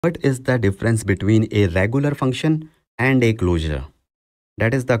What is the difference between a regular function and a closure?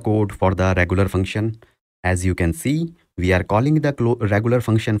 That is the code for the regular function. As you can see, we are calling the regular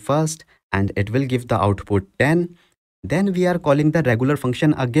function first and it will give the output 10. Then we are calling the regular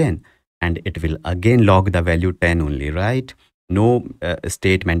function again and it will again log the value 10 only, right? No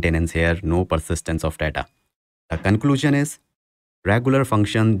state maintenance here, no persistence of data. The conclusion is regular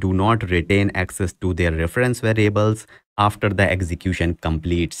functions do not retain access to their reference variables after the execution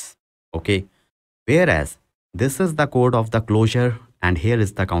completes. Okay. Whereas this is the code of the closure and here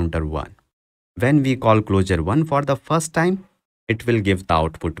is the counter 1. When we call closure 1 for the first time, it will give the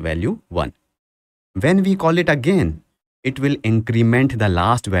output value 1. When we call it again, it will increment the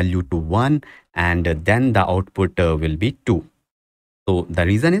last value to 1 and then the output will be 2. So the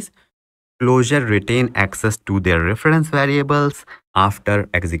reason is closure retain access to their reference variables after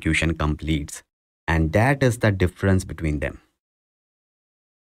execution completes. And that is the difference between them.